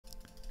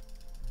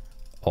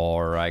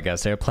Or I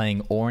guess they're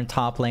playing Ornn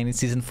top lane in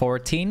Season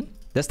 14.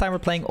 This time we're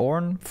playing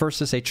Ornn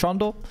versus a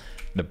Trundle.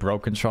 The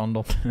broken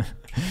Trundle.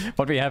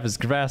 What we have is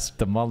Grasp,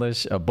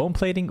 Demolish, a Bone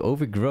Plating,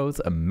 Overgrowth,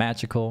 a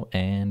Magical,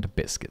 and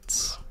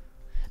Biscuits.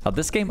 Now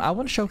this game, I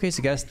want to showcase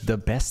you guys the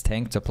best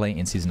tank to play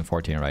in Season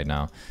 14 right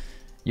now.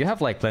 You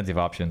have like plenty of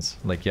options.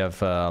 Like you have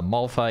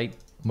Malphite,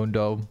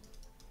 Mundo.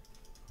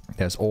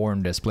 There's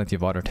Ornn, there's plenty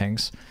of other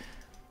tanks.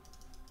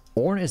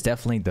 Ornn is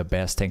definitely the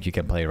best tank you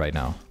can play right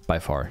now, by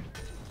far.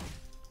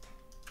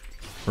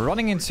 We're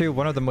running into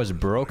one of the most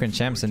broken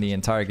champs in the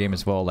entire game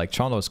as well. Like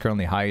Trundle is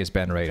currently highest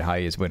ban rate,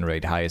 highest win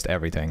rate, highest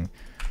everything.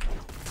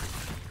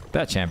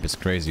 That champ is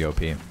crazy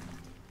OP.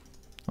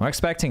 I'm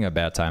expecting a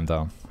bad time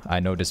though. I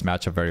know this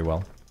matchup very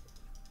well.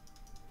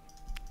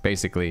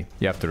 Basically,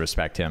 you have to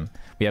respect him.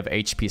 We have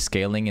HP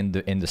scaling in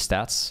the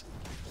stats.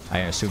 I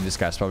assume this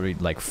guy's probably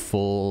like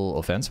full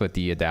offense with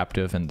the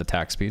adaptive and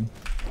attack speed.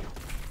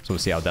 So we'll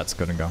see how that's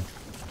gonna go.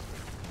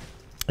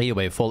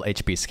 Anyway, full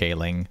HP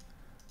scaling.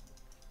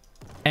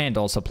 And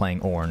also playing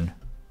Ornn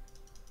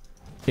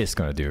is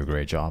gonna do a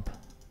great job.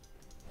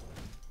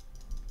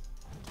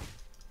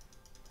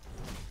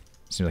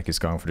 Seems like he's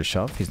going for the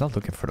shove. He's not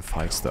looking for the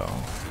fights though.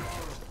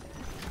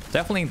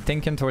 Definitely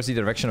thinking towards the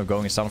direction of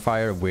going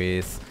Sunfire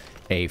with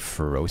a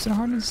Frozen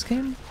Heart in this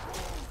game.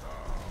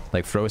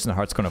 Like Frozen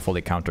Heart's gonna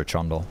fully counter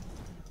Trundle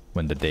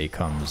when the day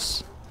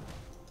comes.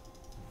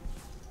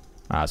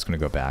 Ah, it's gonna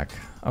go back.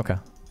 Okay.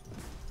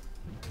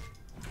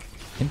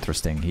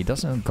 Interesting. He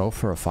doesn't go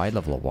for a fight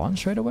level 1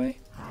 straight away.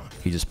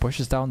 He just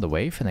pushes down the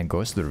wave and then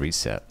goes to the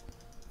reset.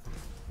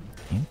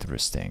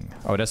 Interesting.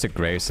 Oh, that's a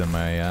Graves in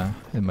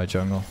my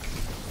jungle.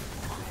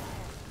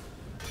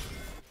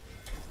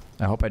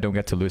 I hope I don't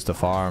get to lose the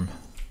farm.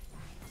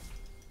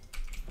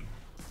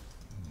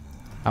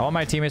 I want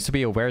my teammates to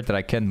be aware that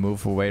I can't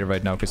move away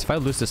right now, because if I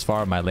lose this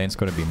farm, my lane's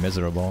going to be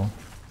miserable.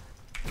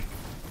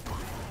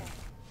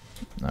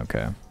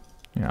 Okay.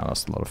 Yeah, I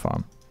lost a lot of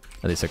farm.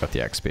 At least I got the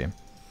XP.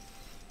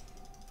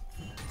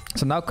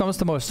 So now comes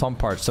the most fun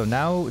part. So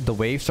now the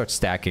wave starts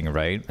stacking,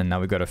 right? And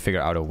now we got to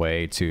figure out a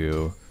way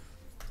to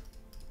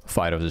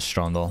fight over this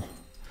Trundle.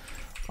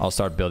 I'll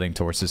start building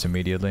towards this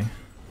immediately.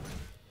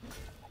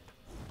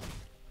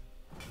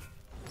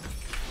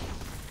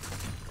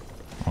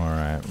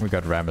 Alright, we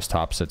got Rammus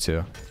Topset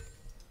too.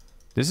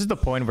 This is the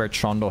point where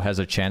Trundle has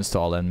a chance to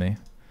all-in me.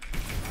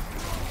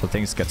 So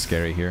things get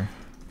scary here.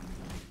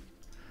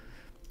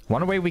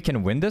 One way we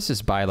can win this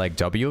is by like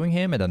Wing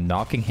him and then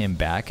knocking him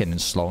back and then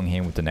slowing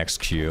him with the next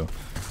Q.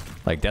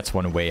 Like that's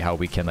one way how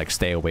we can like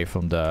stay away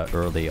from the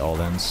early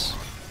all-ins.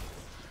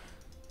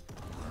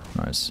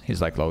 Nice.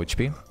 He's like low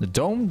HP.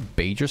 Don't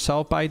bait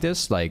yourself by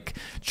this. Like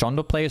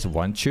Trundle players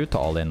want you to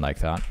all-in like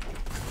that.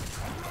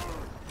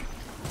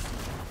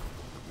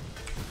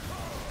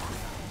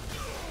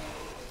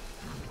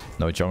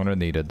 No jungler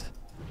needed.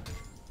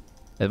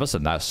 It was a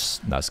nice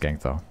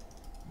gank though.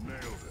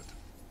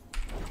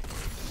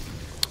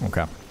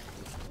 Okay.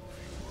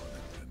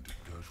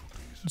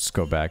 Let's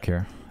go back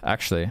here.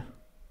 Actually,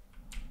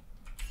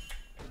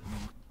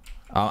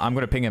 I'm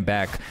gonna ping him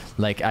back.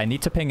 Like, I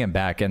need to ping him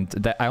back,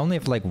 and I only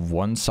have like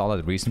one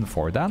solid reason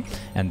for that,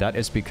 and that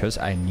is because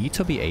I need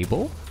to be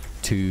able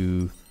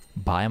to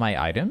buy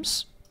my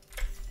items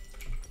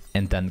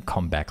and then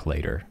come back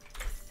later.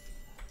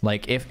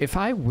 Like, if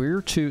I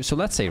were to... So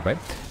let's say, right?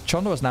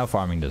 Trundle is now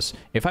farming this.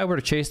 If I were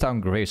to chase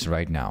down Graves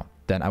right now,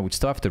 then I would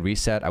still have to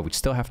reset. I would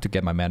still have to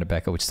get my mana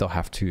back. I would still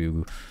have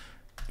to,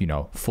 you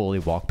know, fully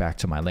walk back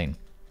to my lane.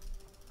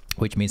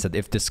 Which means that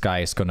if this guy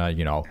is gonna,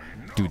 you know,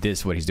 do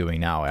this, what he's doing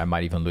now, I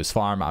might even lose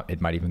farm.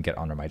 It might even get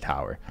under my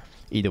tower.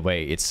 Either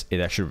way, it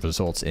actually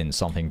results in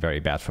something very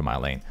bad for my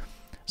lane.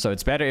 So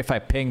it's better if I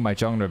ping my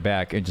jungler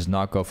back and just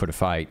not go for the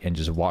fight and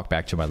just walk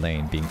back to my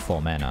lane being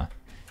full mana.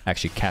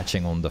 Actually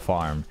catching on the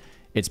farm.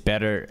 It's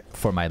better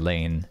for my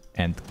lane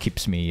and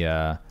keeps me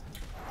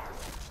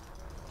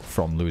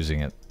from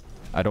losing it.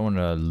 I don't want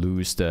to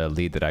lose the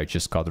lead that I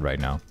just got right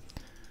now.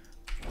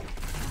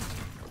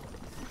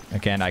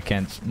 Again, I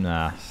can't...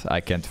 Nah, I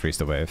can't freeze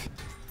the wave.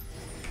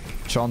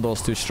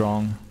 Trundle's too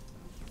strong.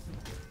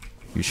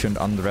 You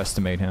shouldn't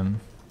underestimate him.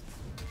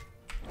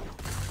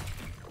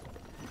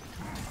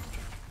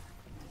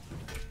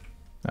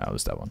 I'll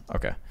lose that one.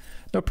 Okay.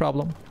 No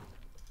problem.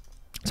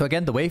 So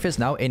again, the wave is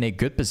now in a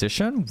good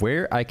position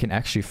where I can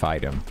actually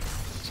fight him.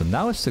 So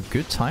now is a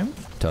good time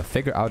to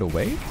figure out a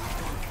way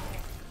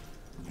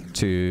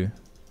to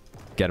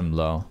get him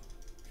low.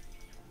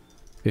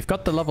 We've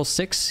got the level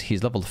 6.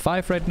 He's level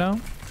 5 right now.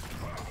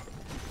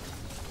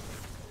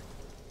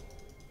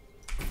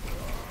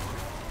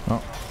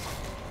 Oh.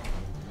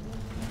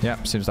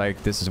 Yeah, seems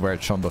like this is where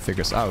Trundle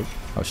figures out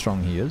how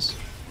strong he is.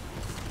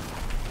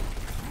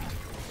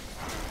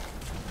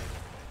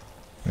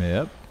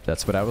 Yep,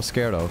 that's what I was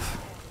scared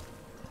of.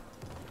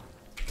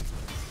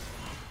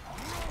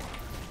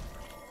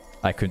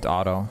 I couldn't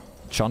auto.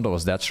 Trundle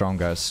was that strong,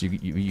 guys.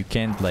 You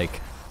can't,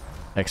 like,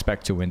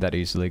 expect to win that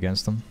easily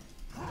against them.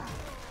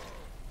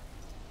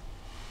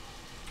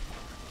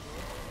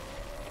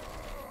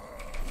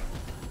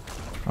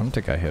 I don't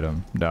think I hit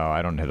him. No,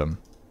 I don't hit him.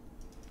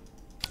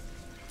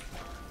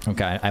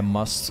 Okay, I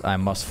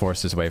must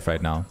force this wave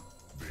right now.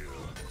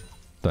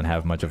 Don't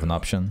have much of an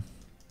option.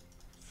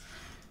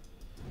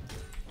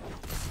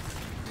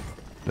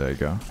 There you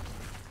go.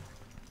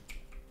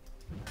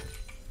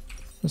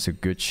 There's a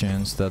good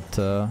chance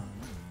that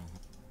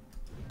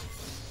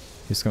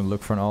he's gonna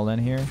look for an all-in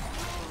here.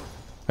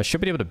 I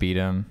should be able to beat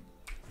him.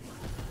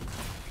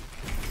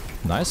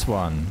 Nice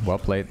one. Well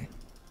played.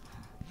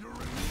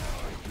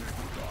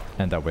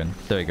 And that win.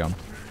 There you go.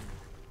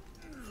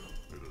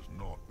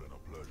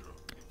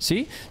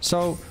 See?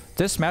 So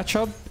this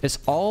matchup is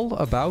all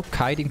about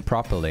kiting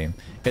properly.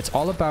 It's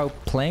all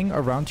about playing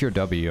around your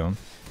W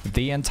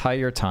the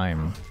entire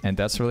time. And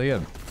that's really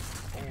it.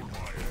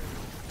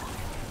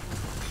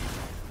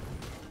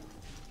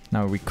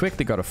 Now we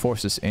quickly gotta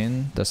force this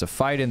in. There's a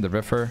fight in the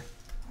river.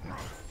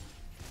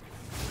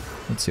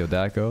 Let's see how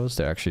that goes.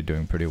 They're actually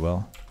doing pretty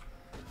well.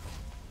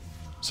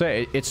 So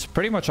it's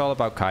pretty much all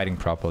about kiting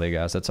properly,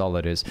 guys. That's all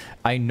it is.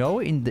 I know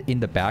in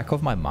the back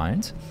of my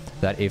mind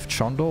that if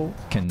Chondo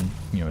can,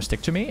 you know,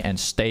 stick to me and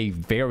stay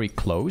very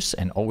close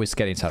and always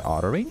get inside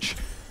auto range,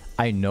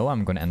 I know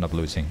I'm gonna end up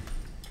losing.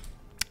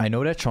 I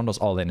know that Chondo's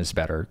all-in is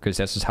better because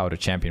this is how the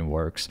champion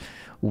works.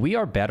 We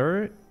are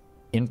better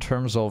in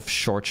terms of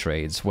short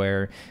trades,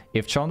 where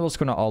if Chondo's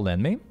gonna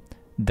all-in me,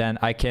 then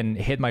I can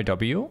hit my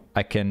W,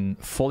 I can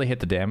fully hit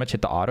the damage,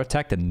 hit the auto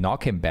attack, then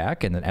knock him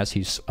back, and then as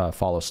he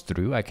follows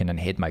through, I can then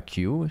hit my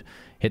Q,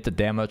 hit the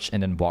damage,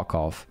 and then walk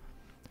off.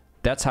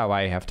 That's how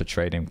I have to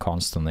trade him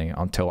constantly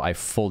until I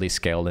fully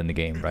scale in the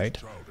game, right?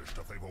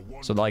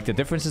 So like the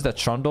difference is that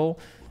Chondo,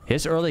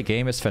 his early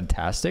game is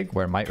fantastic,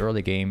 where my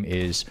early game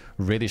is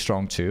really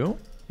strong too.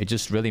 It's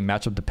just really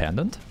matchup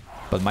dependent,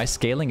 but my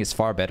scaling is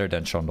far better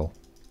than Chondo.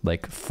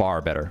 Like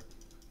far better.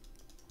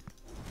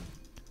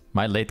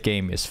 My late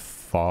game is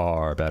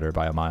far better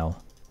by a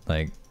mile.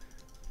 Like,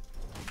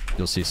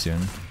 you'll see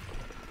soon.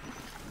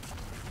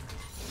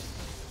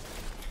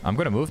 I'm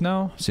gonna move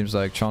now. Seems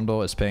like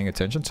Chondo is paying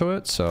attention to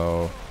it,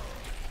 so...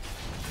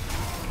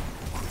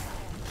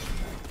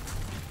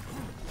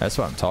 That's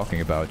what I'm talking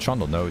about.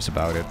 Chondo knows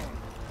about it.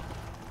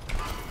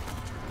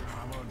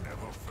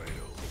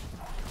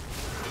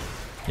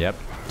 Yep,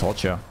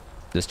 told ya.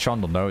 This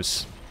Chondo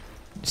knows.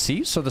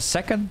 See? So the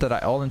second that I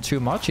all in too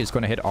much, he's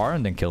gonna hit R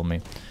and then kill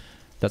me.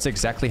 That's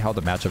exactly how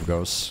the matchup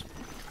goes.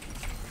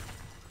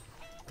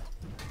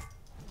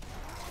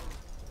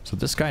 So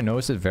this guy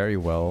knows it very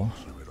well.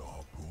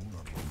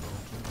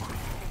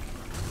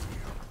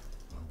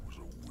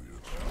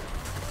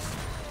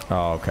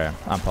 Oh, okay.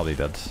 I'm probably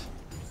dead.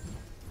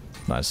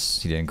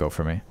 Nice. He didn't go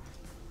for me.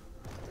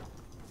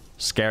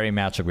 Scary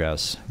matchup,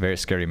 guys. Very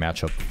scary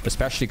matchup.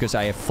 Especially because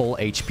I have full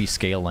HP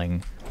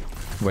scaling.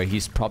 Where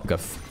he's probably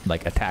got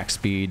like attack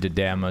speed, the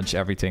damage,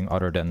 everything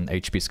other than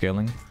HP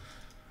scaling.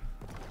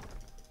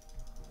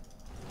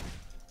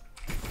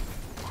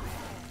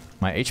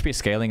 My HP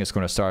scaling is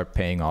going to start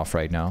paying off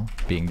right now,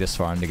 being this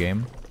far in the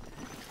game.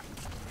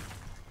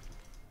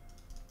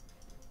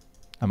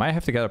 I might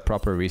have to get a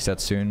proper reset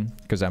soon,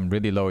 because I'm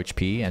really low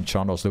HP and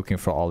Chondo's looking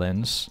for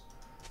all-ins.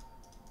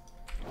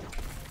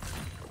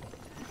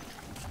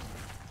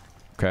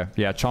 Okay,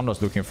 yeah,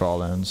 Chondo's looking for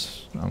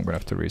all-ins. I'm going to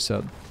have to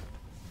reset.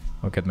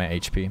 Look at my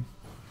HP.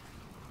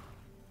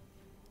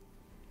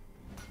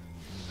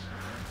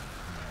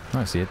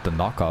 Nice, he hit the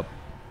knock-up.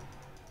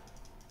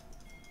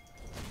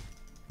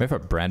 We have a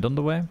brand on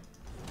the way.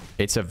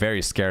 It's a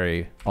very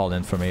scary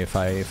all-in for me if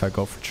I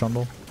go for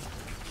Chondo.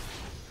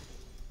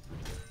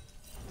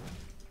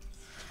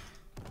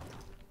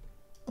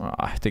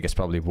 I think it's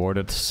probably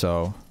warded,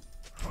 so...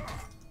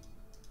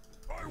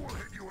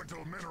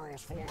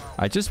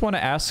 I just want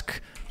to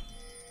ask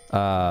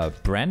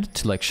Brand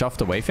to like shove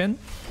the wave in,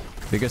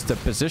 because the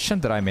position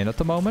that I'm in at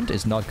the moment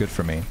is not good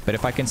for me. But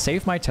if I can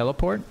save my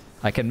teleport,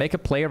 I can make a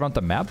play around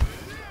the map,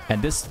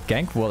 and this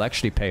gank will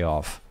actually pay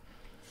off.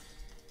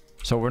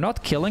 So we're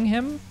not killing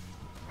him,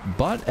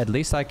 but at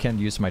least I can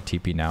use my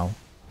TP now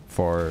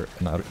for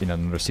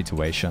another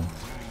situation.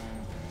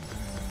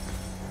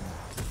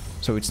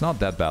 So it's not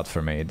that bad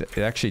for me. It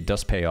actually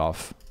does pay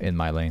off in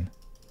my lane.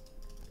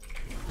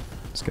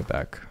 Let's get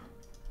back.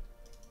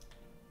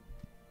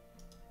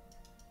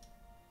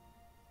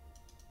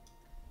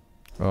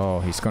 Oh,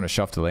 he's gonna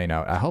shove the lane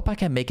out. I hope I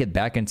can make it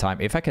back in time.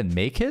 If I can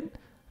make it,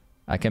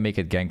 I can make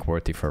it gank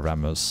worthy for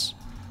Ramos.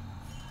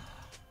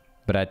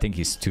 But I think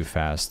he's too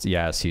fast.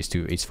 Yes,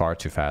 he's far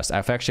too fast.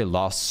 I've actually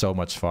lost so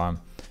much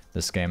farm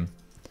this game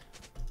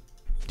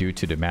due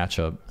to the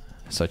matchup.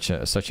 Such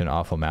an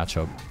awful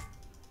matchup.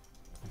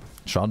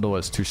 Chondo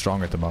is too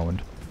strong at the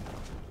moment.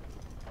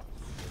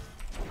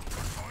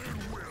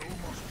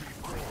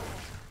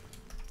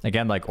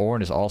 Again, like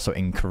Ornn is also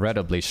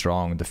incredibly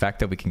strong. The fact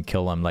that we can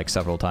kill him like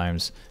several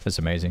times is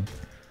amazing.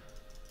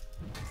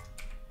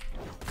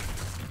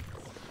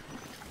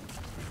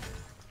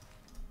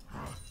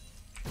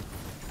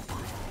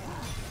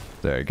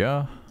 There you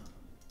go.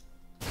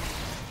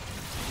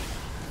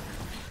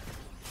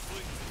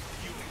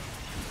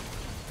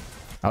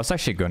 I was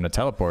actually going to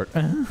teleport.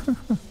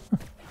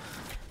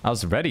 I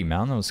was ready,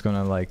 man. I was going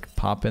to like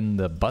pop in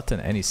the button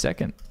any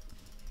second.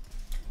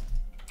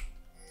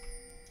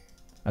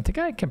 I think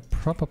I can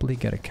probably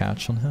get a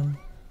catch on him.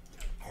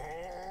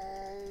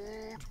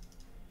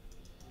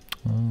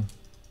 Oh.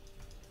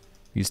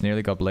 He's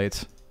nearly got blade.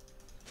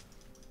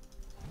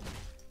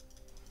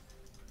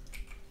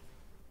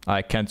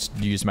 I can't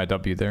use my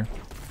W there,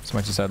 as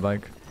much as I'd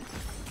like.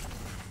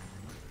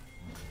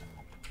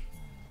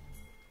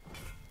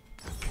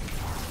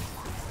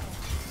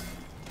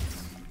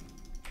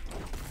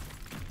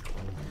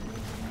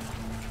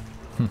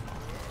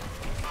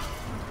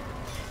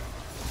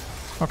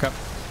 Okay.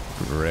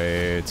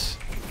 Great.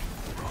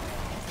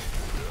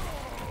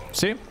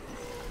 See?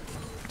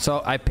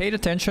 So I paid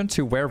attention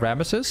to where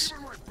Rammus is.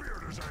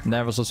 And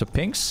there was also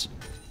Pinks.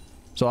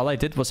 So all I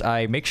did was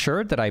I make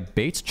sure that I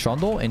bait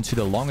Trundle into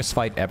the longest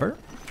fight ever.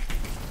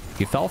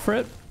 He fell for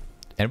it.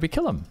 And we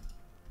kill him.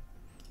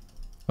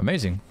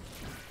 Amazing.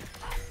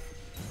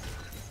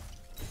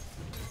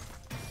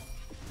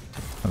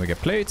 And we get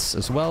plates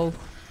as well.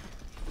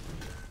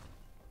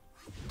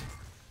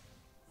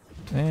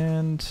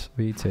 And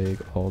we take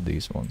all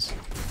these ones.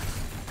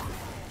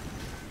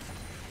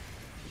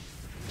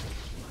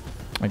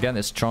 Again,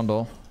 it's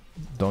Trundle.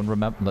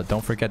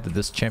 Don't forget that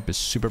this champ is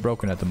super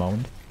broken at the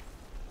moment.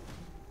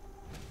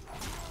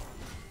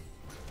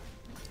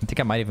 I think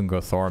I might even go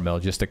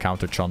Thornmail just to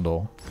counter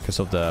Trundle because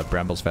of the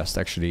Bramble's Vest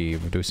actually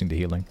reducing the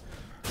healing.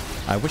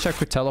 I wish I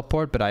could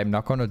teleport, but I'm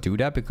not going to do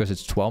that because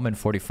it's 12 and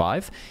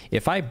 45.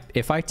 If I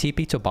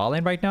TP to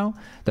Toplane right now,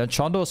 then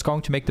Trundle is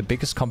going to make the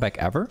biggest comeback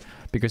ever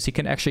because he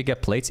can actually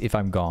get plates if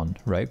I'm gone,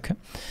 right? Okay.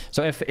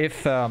 So if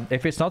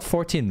it's not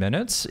 14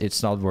 minutes,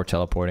 it's not worth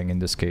teleporting in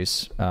this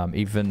case,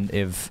 even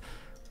if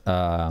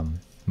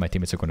my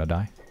teammates are going to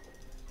die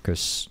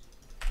because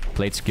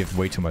plates give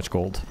way too much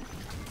gold.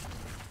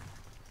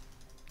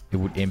 It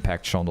would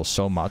impact Trundle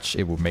so much,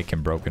 it would make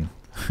him broken.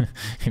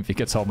 If he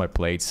gets all my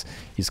plates,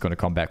 he's gonna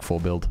come back full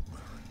build.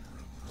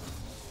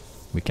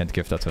 We can't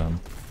give that to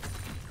him.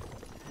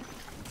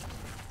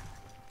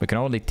 We can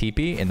only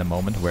TP in the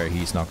moment where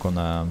he's not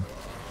gonna...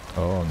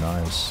 Oh,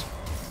 nice.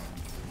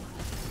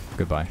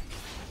 Goodbye.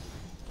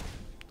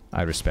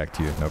 I respect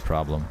you, no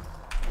problem.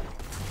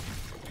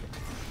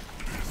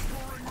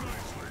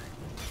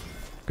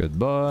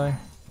 Goodbye.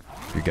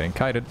 You're getting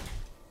kited.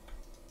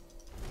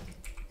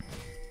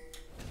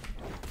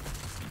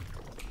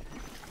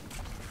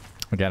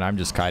 Again, I'm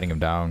just kiting him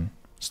down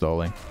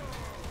slowly.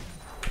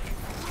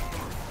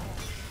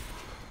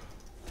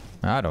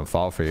 I don't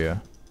fall for you.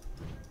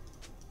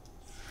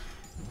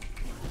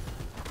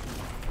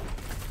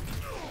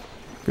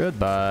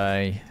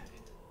 Goodbye.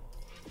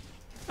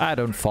 I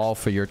don't fall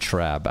for your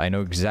trap. I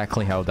know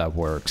exactly how that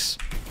works.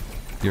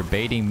 You're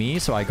baiting me,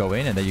 so I go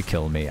in and then you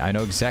kill me. I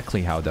know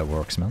exactly how that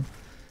works, man.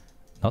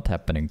 Not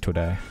happening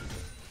today.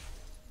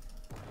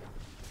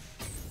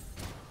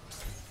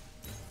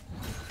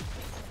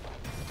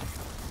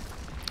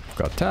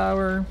 Got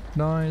tower.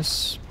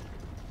 Nice.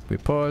 We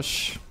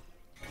push.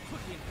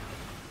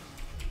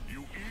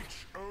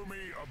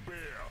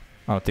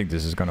 I don't think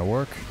this is gonna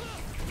work.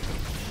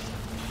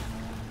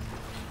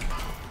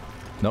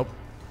 Nope.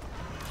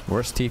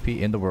 Worst TP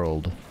in the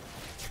world.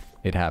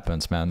 It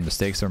happens, man.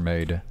 Mistakes are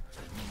made.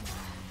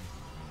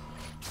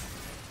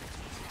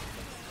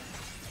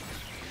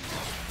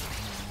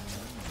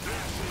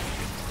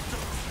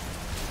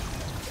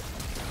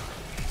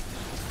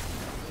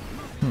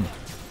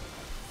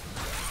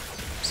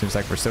 Seems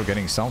like we're still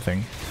getting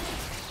something.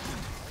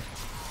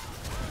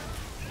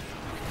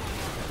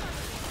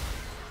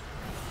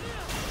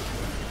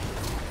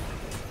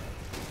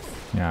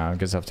 Yeah, I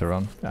guess I have to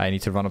run. I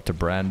need to run up to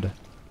Brand.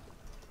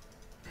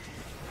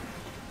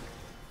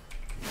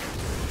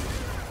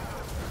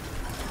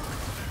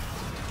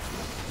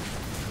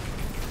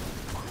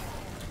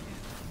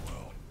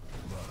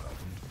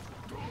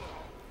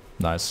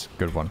 Nice,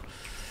 good one.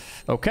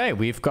 Okay,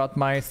 we've got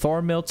my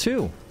thornmail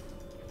too.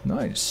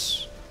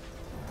 Nice.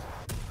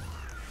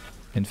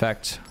 In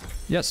fact,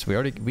 yes, we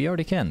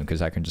already can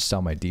because I can just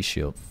sell my D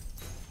shield.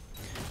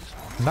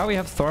 Now we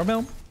have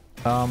thornmail.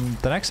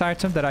 The next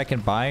item that I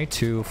can buy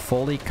to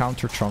fully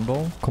counter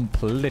Trundle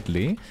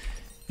completely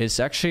is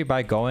actually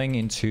by going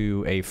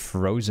into a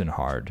frozen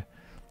hard,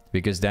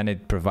 because then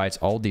it provides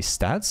all these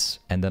stats,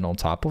 and then on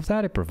top of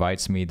that, it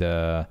provides me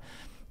the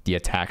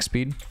attack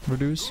speed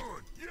reduce.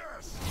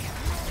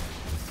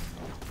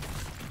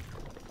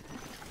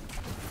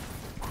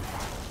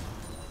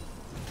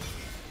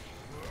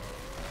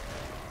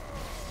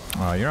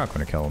 Oh, you're not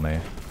going to kill me.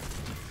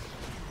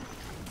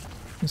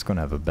 He's going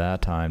to have a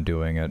bad time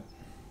doing it.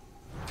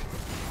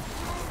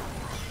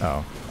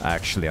 Oh, I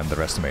actually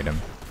underestimate him.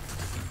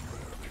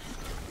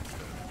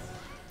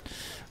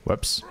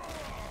 Whoops.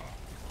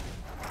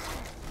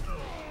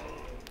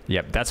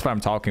 Yep, that's what I'm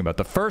talking about.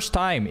 The first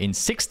time in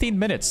 16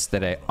 minutes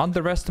that I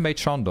underestimate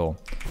Trundle.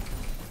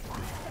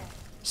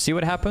 See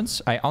what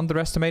happens? I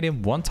underestimate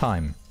him one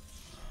time.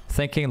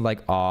 Thinking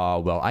like, oh,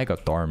 well, I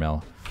got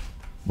Thornmail.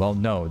 Well,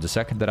 no. The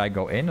second that I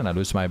go in and I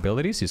lose my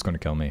abilities, he's going to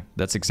kill me.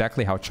 That's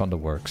exactly how Trundle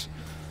works.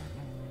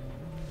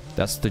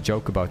 That's the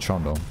joke about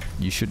Trundle.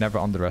 You should never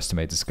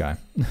underestimate this guy.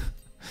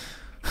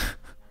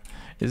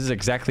 This is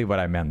exactly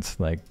what I meant.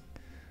 Like,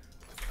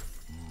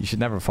 You should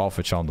never fall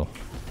for Trundle.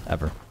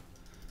 Ever.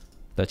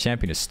 That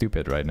champion is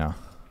stupid right now.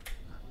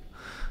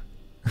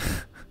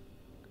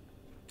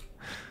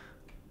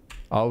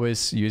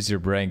 Always use your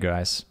brain,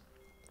 guys.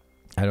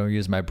 I don't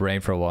use my brain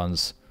for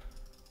once.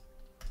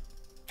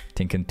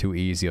 Thinking too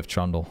easy of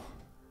Trundle.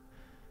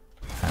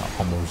 I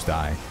almost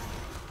die.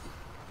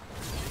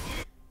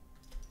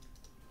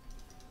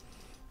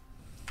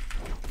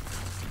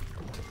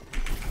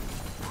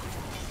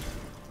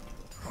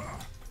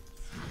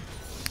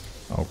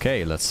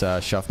 Okay, let's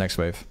shove next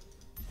wave.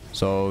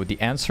 So the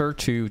answer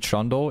to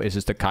Trundle is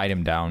just to kite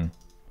him down.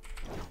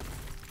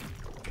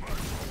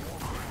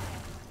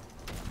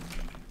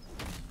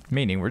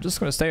 Meaning we're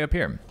just gonna stay up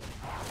here.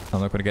 I'm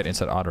not gonna get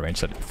inside auto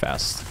range that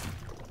fast.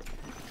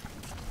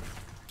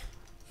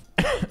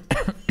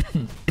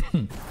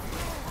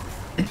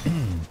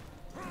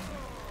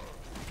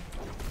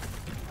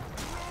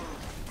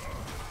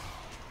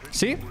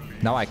 See?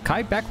 Now I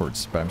kite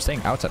backwards, but I'm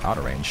staying outside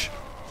auto range.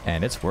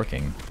 And it's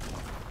working.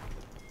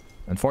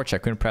 Unfortunately,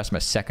 I couldn't press my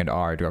second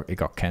R. It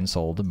got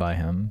cancelled by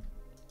him.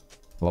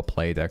 Well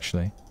played,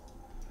 actually.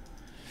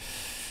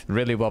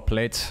 Really well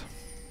played.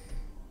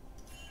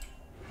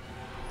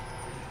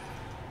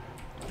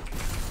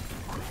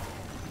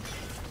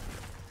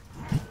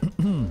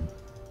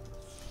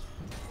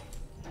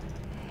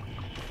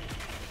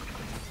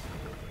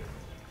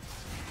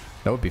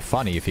 That would be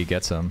funny if he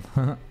gets him.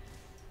 That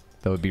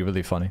would be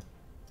really funny.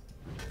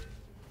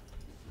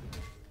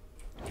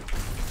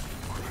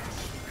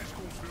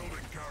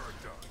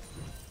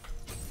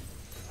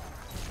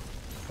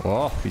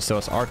 Oh, he still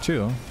has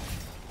R2.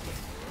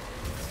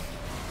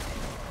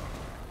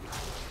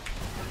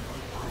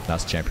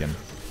 That's champion.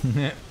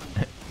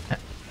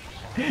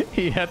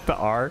 He had the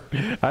R.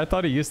 I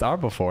thought he used R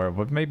before.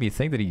 What made me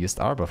think that he used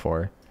R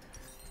before?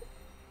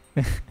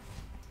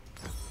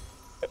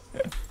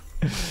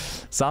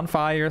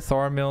 Sunfire,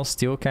 thornmail,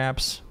 steel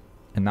caps,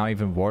 and now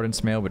even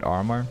warden's mail with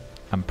armor.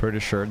 I'm pretty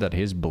sure that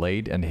his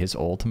blade and his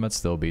ultimate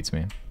still beats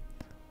me.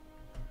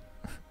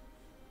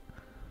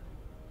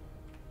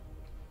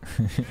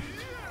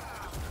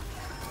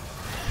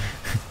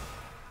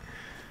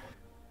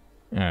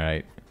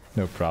 Alright,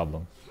 no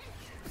problem.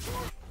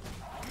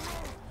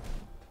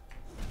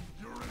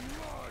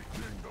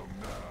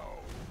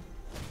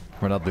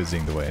 We're not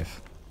losing the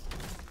wave.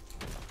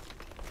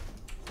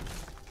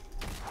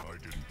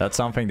 That's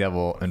something that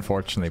will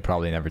unfortunately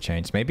probably never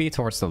change. Maybe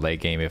towards the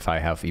late game, if I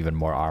have even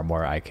more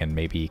armor, I can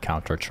maybe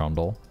counter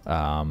Trundle.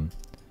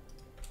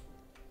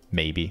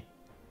 Maybe.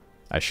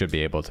 I should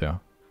be able to.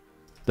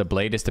 The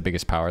blade is the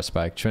biggest power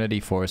spike. Trinity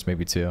Force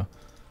maybe too.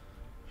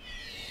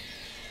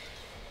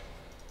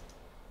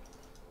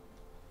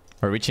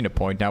 We're reaching a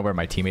point now where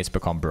my teammates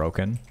become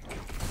broken.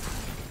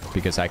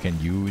 Because I can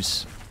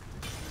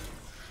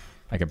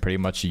pretty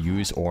much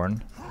use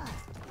Ornn,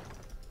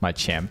 my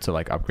champ, to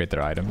like upgrade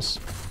their items.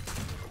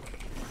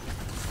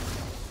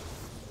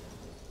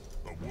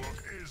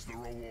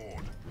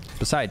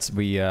 Besides,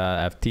 we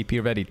have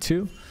TP ready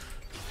too.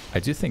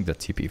 I do think that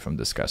TP from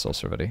this guy's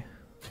also ready.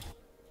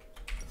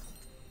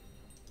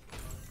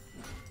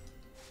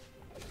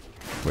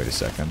 Wait a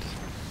second.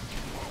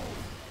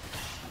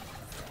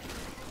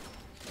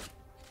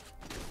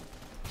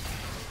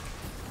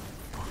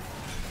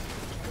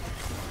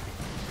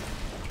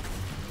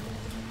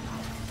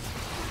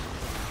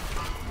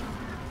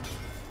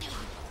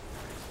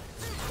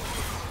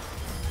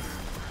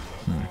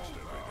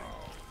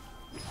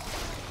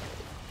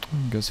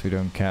 Guess we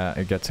don't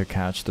get to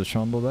catch the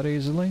Trundle that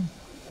easily.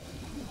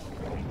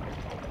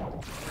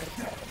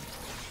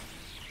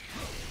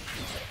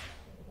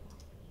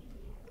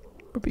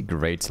 Would be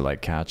great to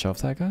like catch off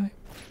that guy.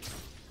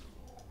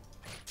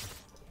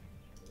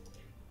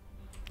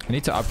 I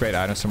need to upgrade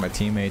items for my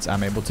teammates.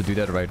 I'm able to do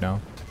that right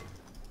now.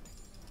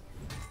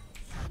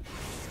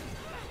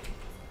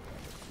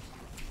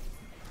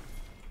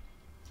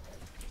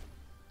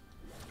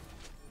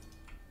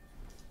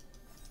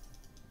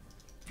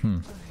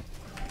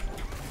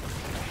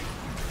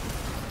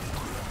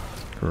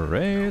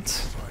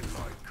 Great.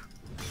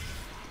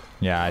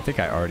 Yeah, I think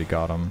I already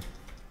got him.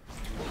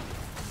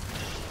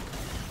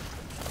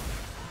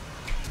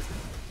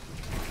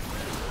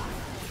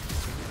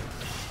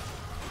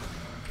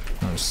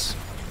 Nice.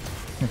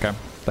 Okay,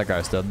 that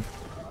guy's dead.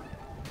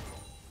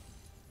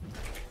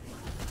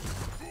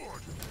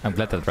 I'm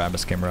glad that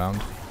Rammus came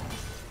around.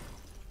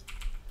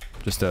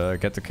 Just to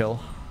get the kill.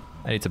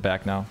 I need to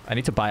back now. I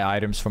need to buy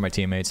items for my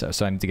teammates,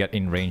 so I need to get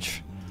in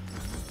range.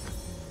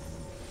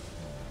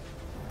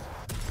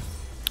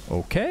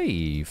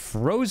 Okay,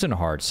 Frozen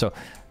Heart. So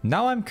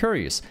now I'm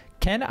curious.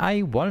 Can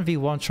I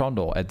 1v1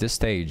 Trundle at this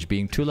stage,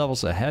 being 2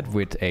 levels ahead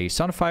with a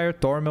Sunfire,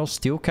 Thornmail,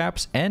 Steel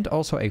Caps, and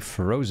also a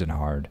Frozen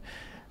Heart?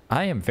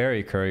 I am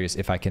very curious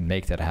if I can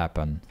make that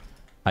happen.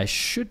 I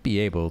should be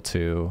able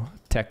to,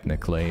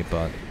 technically,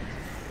 but,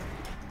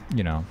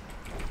 you know,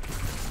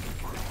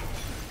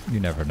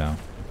 you never know.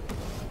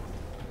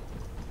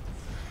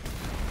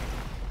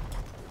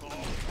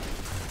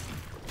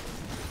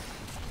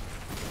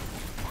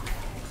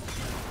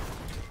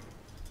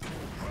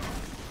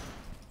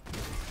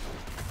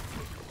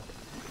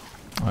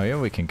 Oh yeah,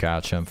 we can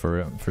catch him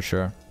for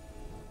sure.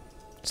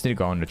 Just need to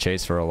go on the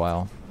chase for a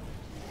while.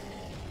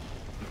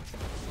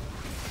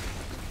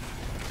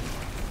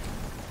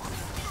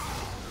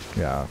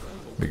 Yeah,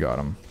 we got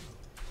him.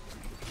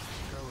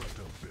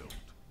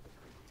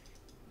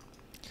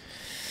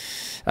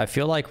 I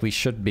feel like we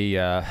should be...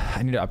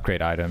 I need to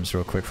upgrade items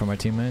real quick for my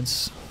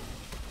teammates.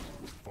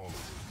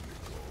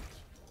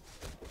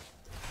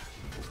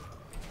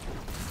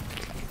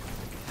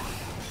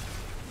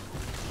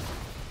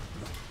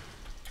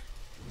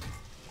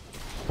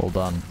 Hold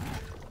on.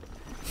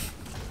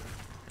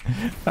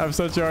 I have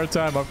such a hard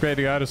time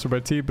upgrading items for my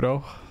team,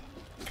 bro.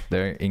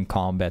 They're in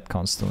combat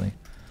constantly.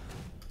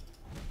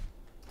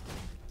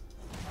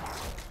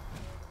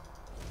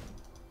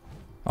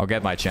 I'll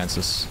get my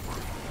chances.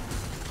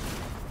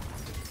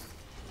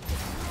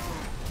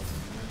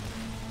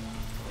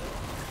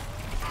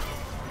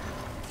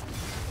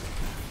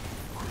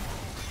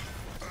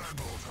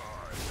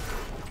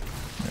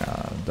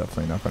 Yeah,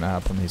 definitely not gonna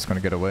happen. He's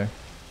gonna get away.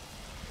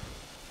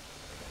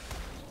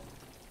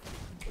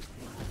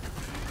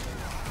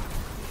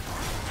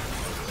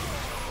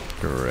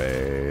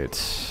 Great.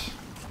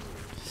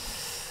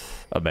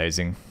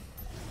 Amazing.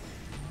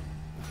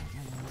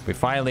 We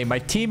finally, my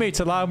teammates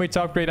allow me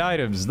to upgrade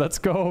items. Let's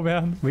go,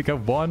 man. We got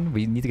one.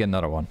 We need to get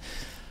another one.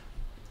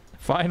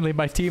 Finally,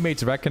 my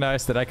teammates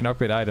recognize that I can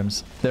upgrade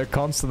items. They're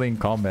constantly in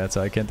combat,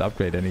 so I can't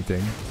upgrade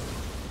anything.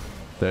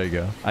 There you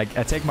go. I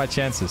take my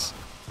chances.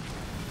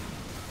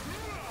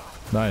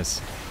 Nice.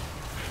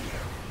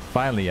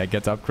 Finally, I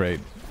get to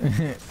upgrade.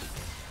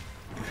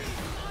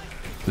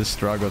 The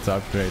struggle to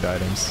upgrade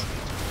items.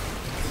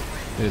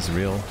 It is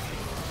real.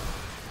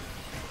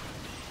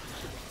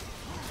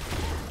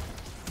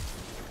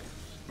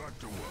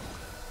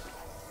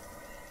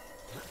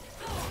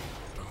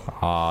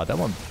 Ah, that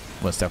one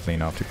was definitely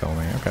enough to kill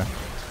me. Okay.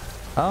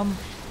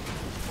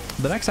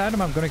 The next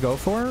item I'm gonna go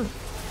for,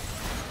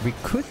 we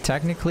could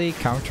technically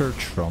counter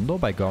Trundle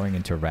by going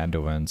into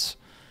randuins,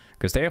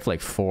 because they have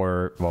like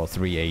 3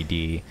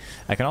 AD.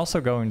 I can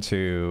also go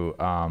into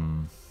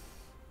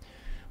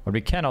what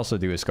we can also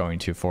do is go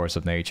into Force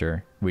of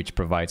Nature, which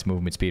provides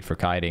movement speed for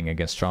kiting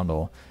against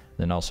Trundle,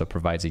 then also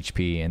provides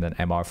HP and then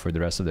MR for the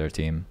rest of their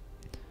team.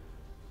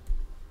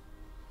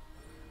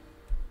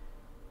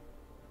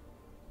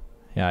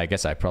 Yeah, I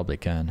guess I probably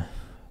can.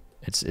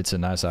 It's a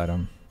nice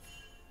item.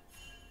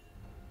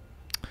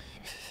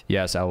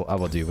 Yes, I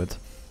will do it.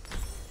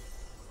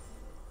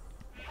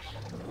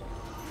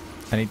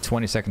 I need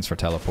 20 seconds for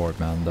teleport,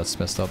 man. That's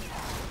messed up.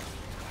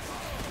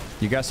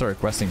 You guys are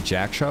requesting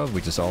jaksho,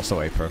 which is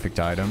also a perfect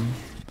item.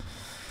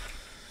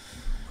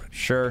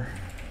 Sure.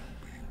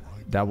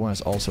 That one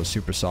is also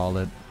super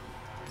solid.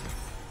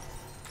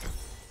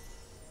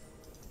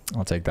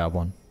 I'll take that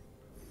one.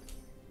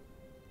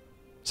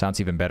 Sounds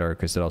even better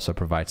because it also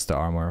provides the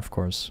armor, of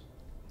course.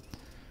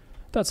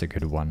 That's a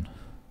good one.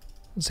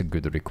 That's a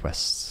good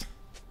request.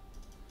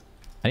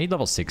 I need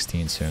level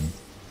 16 soon.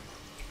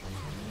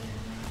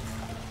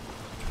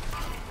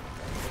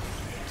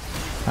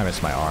 I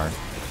miss my R.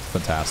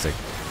 Fantastic.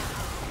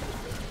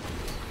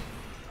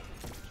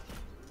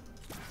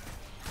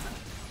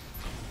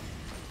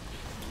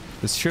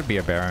 This should be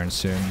a Baron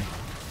soon.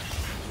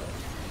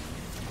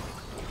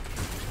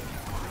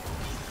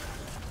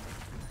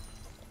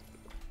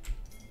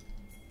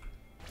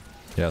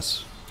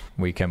 Yes,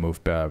 we can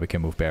move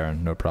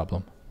Baron, no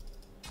problem.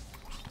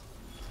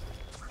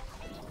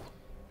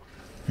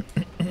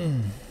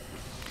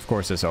 Of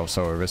course, there's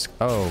also a risk.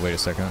 Oh, wait a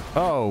second.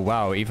 Oh,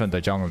 wow, even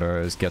the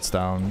jungler gets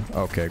down.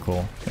 Okay,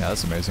 cool. Yeah,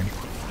 that's amazing.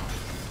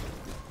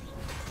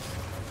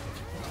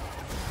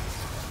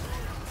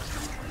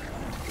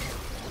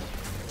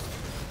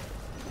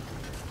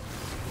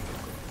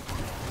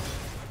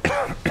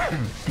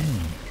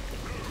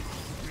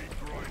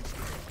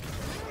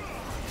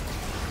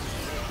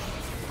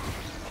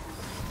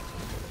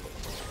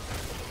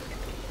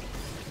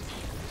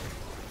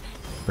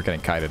 We're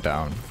getting kited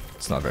down.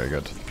 It's not very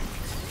good.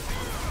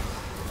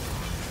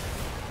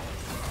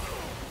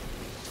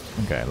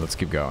 Okay, let's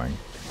keep going.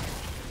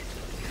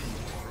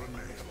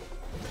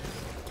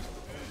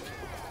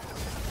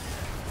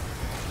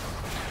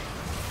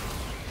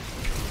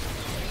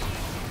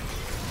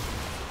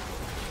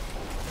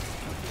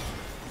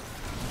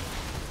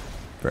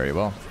 Very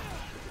well.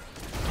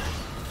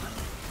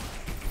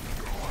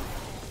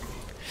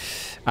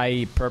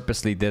 I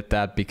purposely did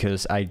that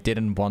because I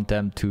didn't want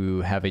them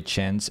to have a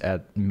chance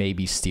at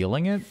maybe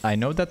stealing it. I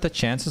know that the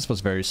chances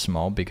was very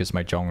small because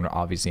my jungler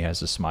obviously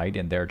has a smite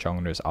and their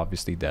jungler is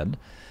obviously dead.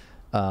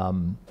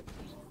 Or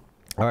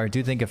I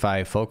do think if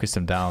I focus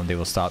them down, they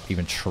will stop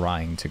even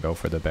trying to go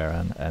for the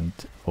Baron and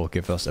will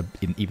give us an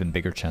even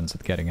bigger chance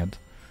at getting it.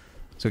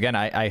 So again,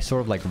 I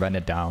sort of like ran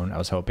it down. I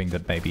was hoping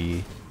that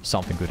maybe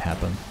something could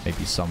happen.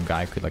 Maybe some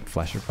guy could like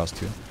flash across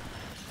too.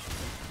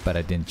 But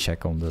I didn't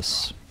check on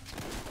this.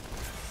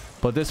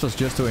 But this was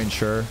just to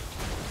ensure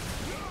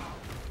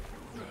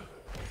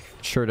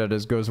that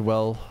this goes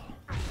well.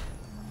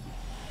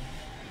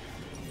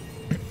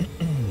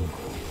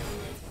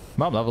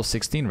 Well, I'm level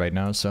 16 right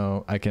now,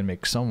 so I can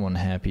make someone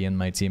happy in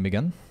my team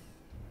again.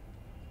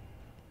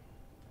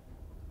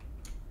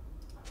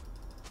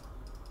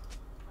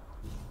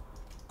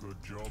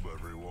 Good job,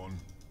 everyone.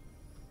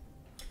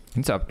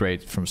 Need to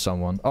upgrade from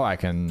someone. Oh, I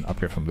can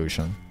upgrade from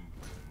Lucian.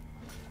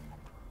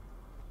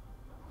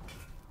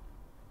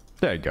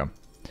 There you go.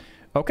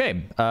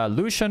 Okay,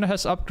 Lucian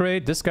has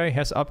upgrade. This guy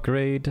has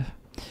upgrade.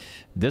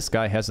 This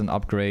guy has an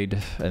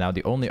upgrade. And now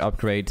the only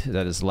upgrade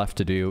that is left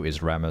to do is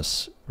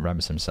Rammus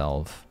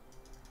himself.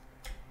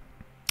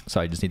 So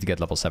I just need to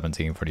get level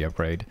 17 for the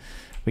upgrade.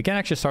 We can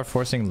actually start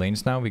forcing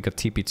lanes now. We got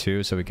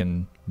TP2, so we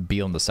can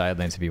be on the side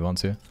lanes if you want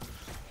to.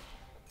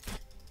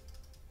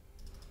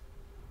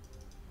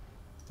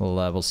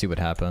 We'll see what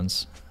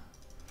happens.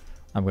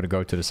 I'm gonna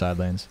go to the side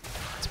lanes.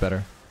 It's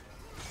better.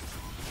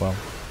 Well,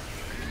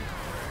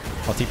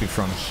 I'll TP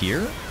from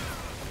here.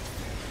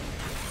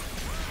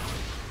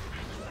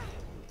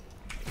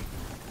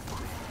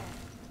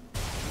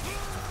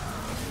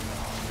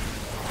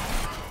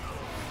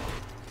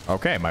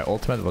 Okay, my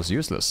ultimate was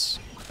useless.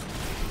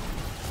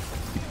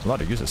 A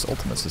lot of useless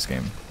ultimates this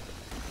game.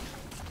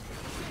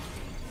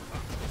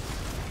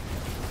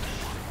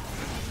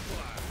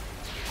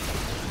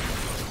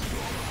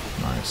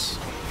 Nice.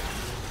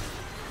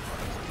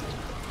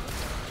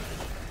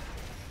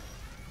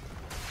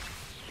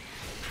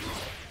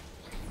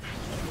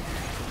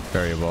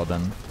 Very well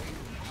done.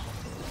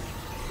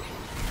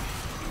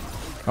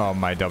 Oh,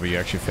 my W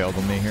actually failed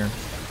on me here.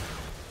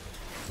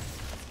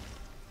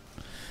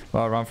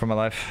 Well, run for my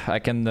life. I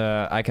can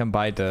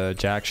buy the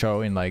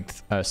jaksho in like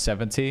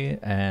 70,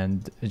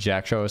 and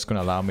jaksho is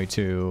gonna allow me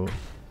to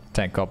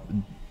tank up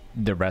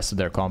the rest of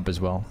their comp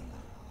as well.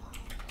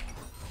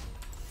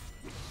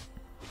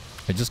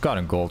 I just got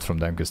in gold from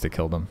them because they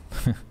killed them.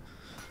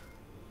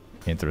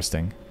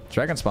 Interesting.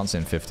 Dragon spawns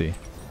in 50.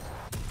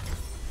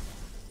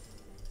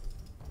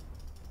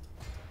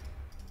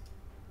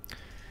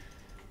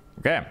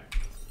 Okay,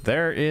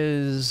 there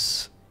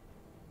is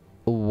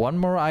one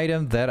more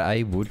item that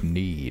I would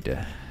need,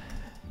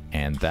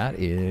 and that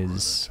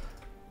is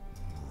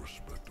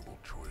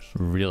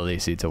really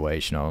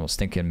situational. I was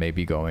thinking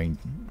maybe going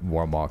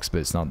Warmox, but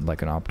it's not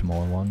like an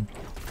optimal one.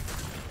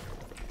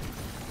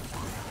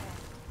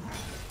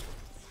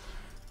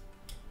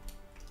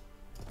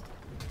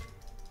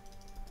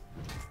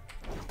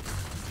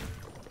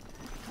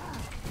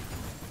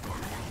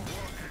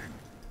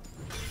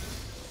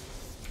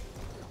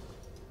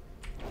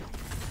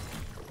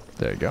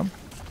 There you go.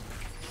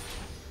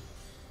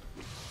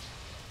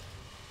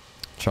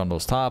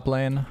 Trundle's top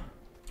lane.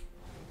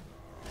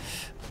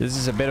 This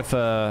is a bit of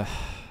a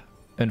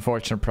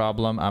unfortunate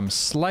problem. I'm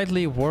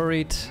slightly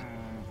worried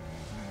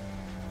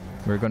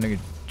we're going to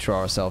throw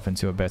ourselves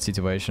into a bad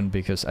situation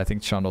because I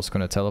think Trundle's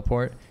going to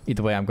teleport.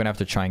 Either way, I'm going to have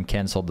to try and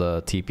cancel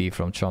the TP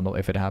from Trundle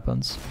if it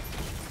happens.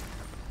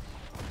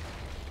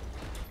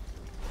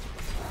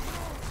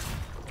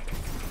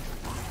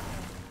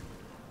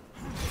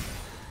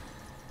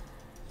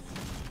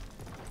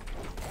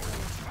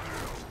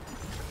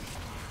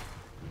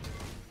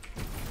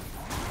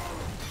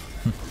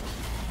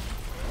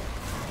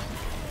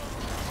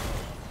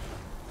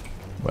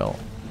 Well,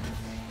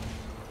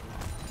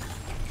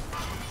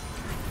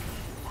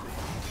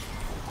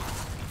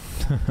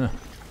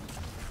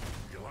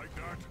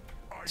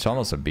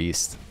 Trundle's a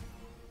beast.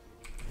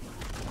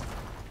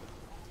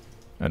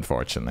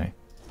 Unfortunately.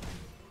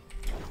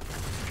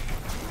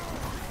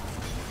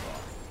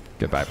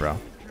 Goodbye, bro.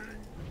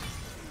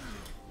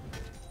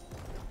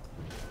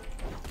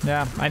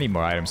 Yeah, I need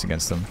more items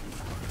against them.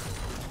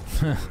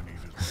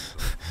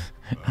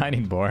 I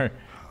need more.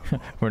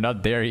 We're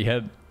not there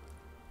yet.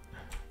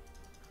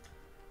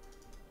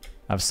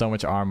 I have so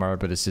much armor,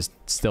 but it's just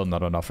still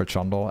not enough for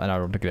Trundle, and I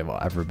don't think it will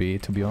ever be,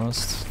 to be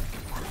honest.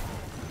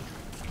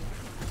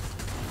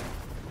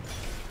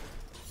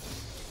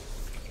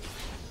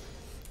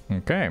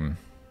 Okay.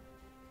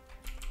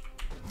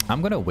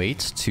 I'm gonna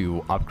wait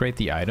to upgrade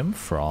the item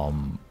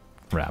from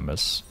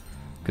Rammus,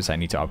 because I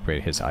need to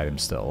upgrade his item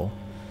still.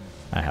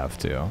 I have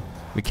to.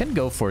 We can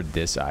go for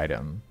this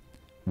item,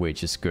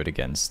 which is good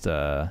against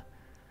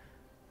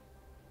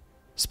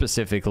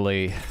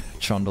specifically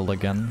Trundle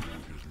again.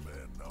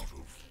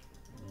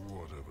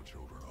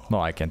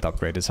 Well, I can't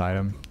upgrade this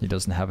item. He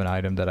doesn't have an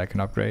item that I can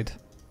upgrade.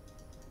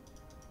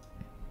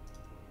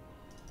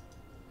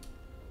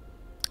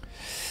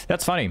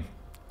 That's funny.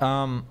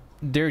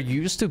 There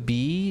used to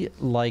be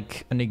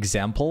like an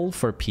example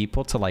for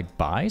people to like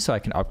buy so I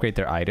can upgrade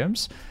their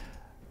items.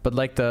 But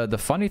like the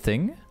funny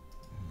thing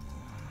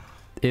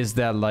is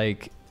that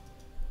like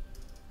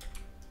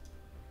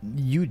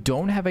you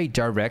don't have a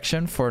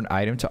direction for an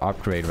item to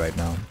upgrade right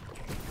now.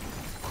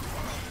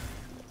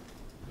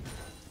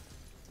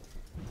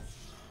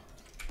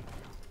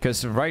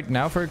 Because right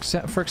now, for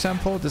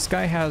example, this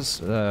guy has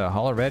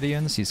Hollow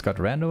Radiance, he's got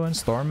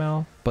randuins,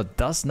 thornmail, but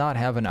does not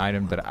have an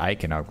item that I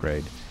can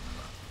upgrade.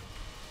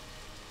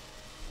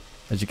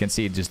 As you can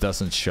see, it just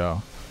doesn't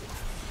show.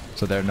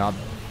 So they're not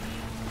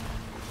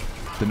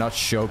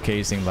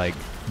showcasing like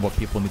what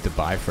people need to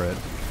buy for it.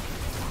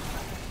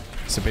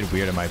 It's a bit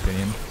weird in my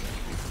opinion.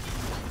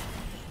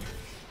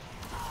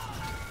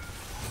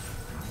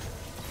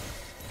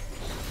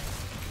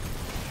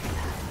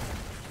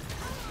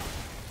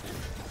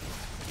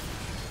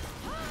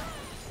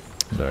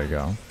 There you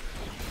go.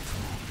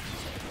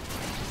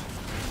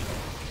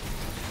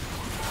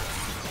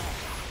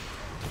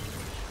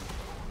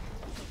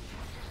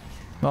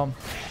 Well,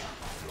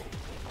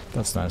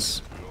 that's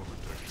nice.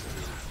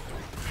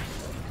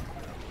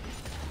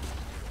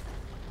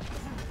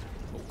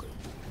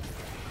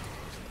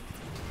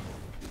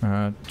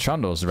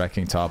 Trundle's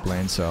wrecking top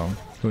lane, so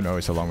who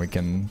knows how long we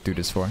can do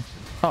this for.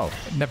 Oh,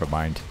 never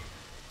mind.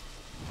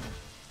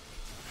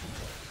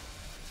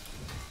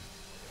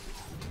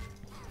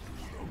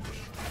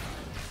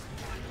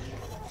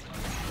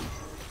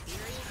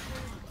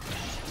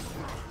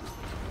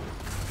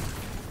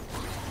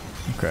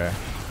 Okay.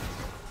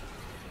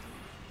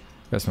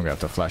 Guess I'm gonna have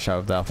to flash out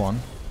of that one.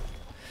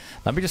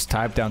 Let me just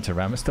type down to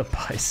Rammus to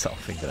buy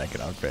something that I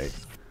can upgrade.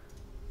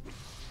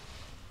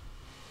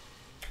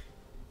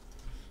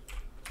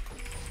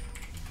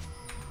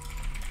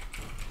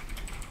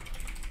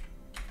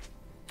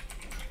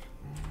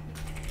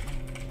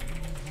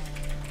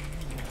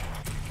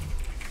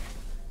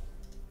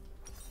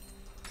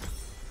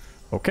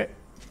 Okay.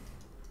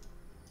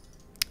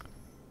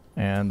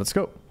 And let's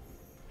go.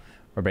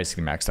 We're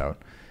basically maxed out.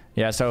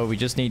 Yeah, so we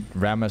just need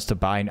Rammus to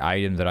buy an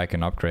item that I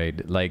can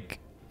upgrade. Like,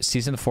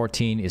 Season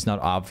 14 is not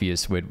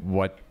obvious with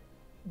what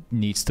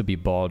needs to be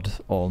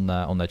bought on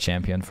the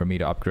champion for me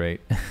to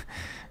upgrade.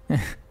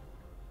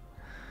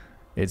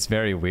 It's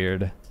very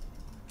weird.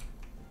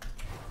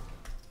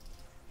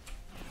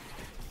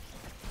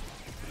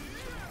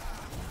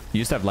 You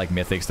used to have like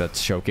mythics that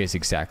showcase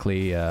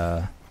exactly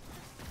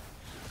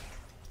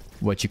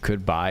what you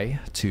could buy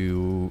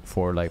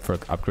for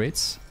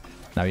upgrades.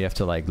 Now you have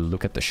to like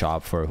look at the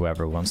shop for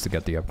whoever wants to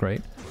get the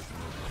upgrade.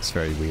 It's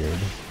very weird.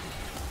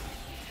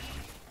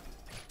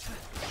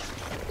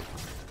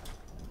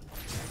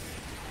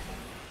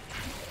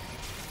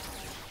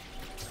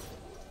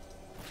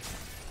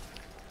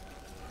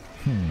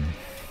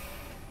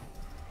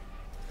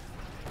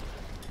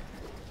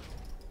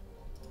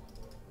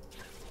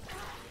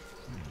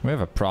 We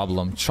have a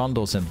problem.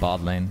 Trundle's in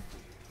bot lane.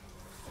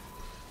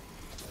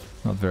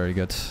 Not very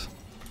good.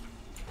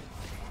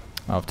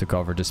 I'll have to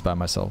cover this by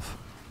myself.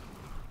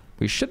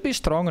 We should be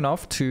strong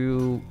enough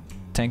to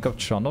tank up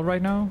Trundle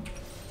right now.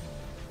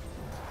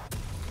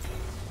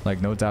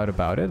 Like, no doubt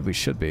about it. We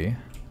should be.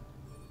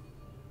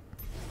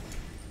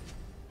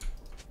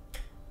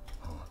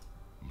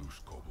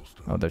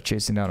 Oh, they're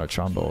chasing down a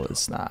Trundle.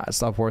 It's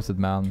not worth it,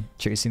 man.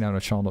 Chasing down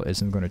a Trundle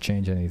isn't going to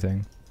change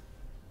anything.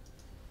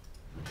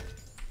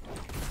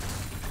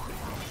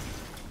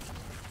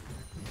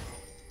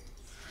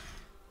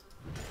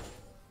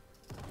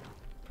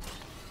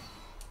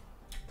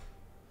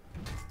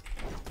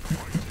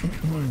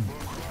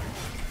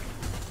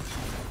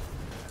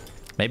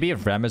 Maybe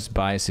if Rammus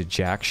buys a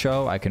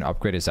jaksho, I can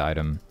upgrade his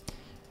item.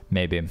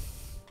 Maybe.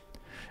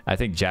 I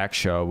think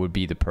jaksho would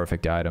be the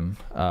perfect item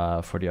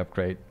for the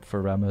upgrade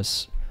for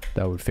Rammus.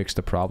 That would fix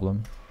the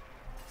problem.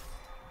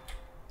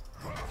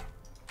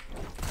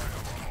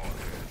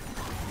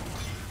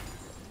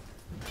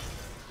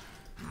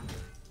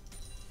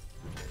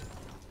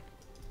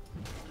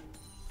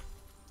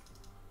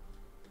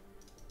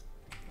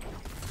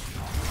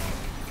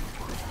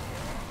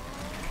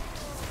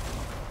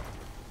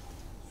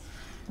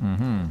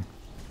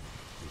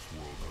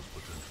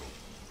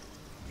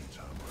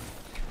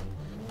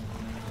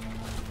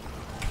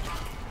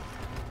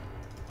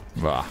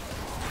 Wow,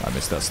 I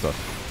missed that stuff.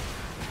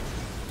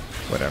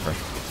 Whatever.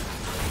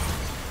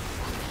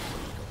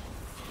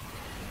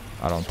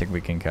 I don't think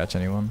we can catch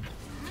anyone.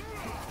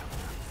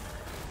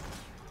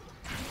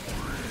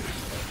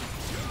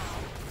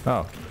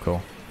 Oh,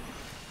 cool.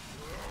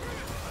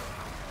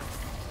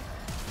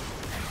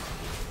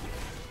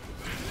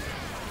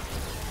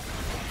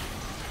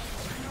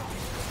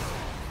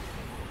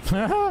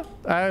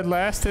 I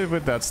lasted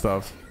with that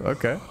stuff.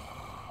 Okay.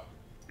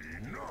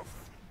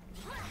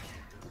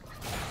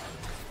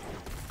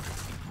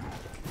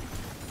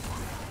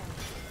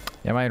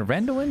 Yeah, my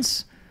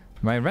randuins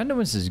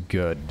is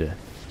good.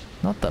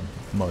 Not the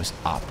most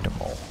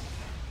optimal.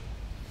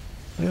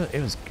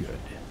 It was good.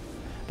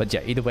 But yeah,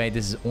 either way,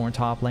 this is ORNN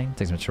Toplane.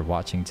 Thanks so much for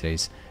watching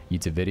today's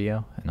YouTube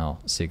video, and I'll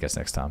see you guys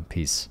next time.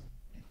 Peace.